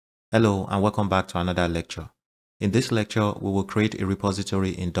Hello and welcome back to another lecture. In this lecture, we will create a repository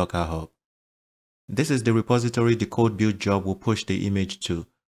in Docker Hub. This is the repository the code build job will push the image to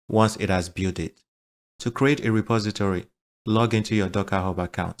once it has built it. To create a repository, log into your Docker Hub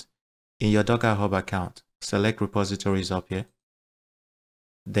account. In your Docker Hub account, select repositories up here.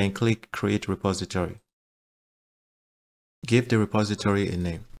 Then click Create Repository. Give the repository a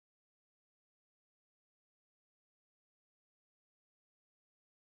name.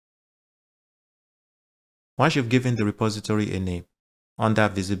 Once you've given the repository a name, under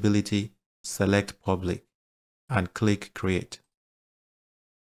Visibility, select Public and click Create.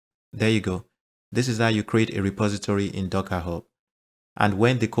 There you go. This is how you create a repository in Docker Hub. And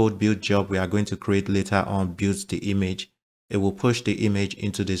when the code build job we are going to create later on builds the image, it will push the image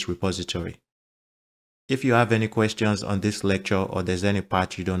into this repository. If you have any questions on this lecture or there's any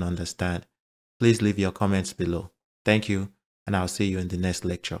part you don't understand, please leave your comments below. Thank you, and I'll see you in the next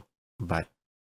lecture. Bye.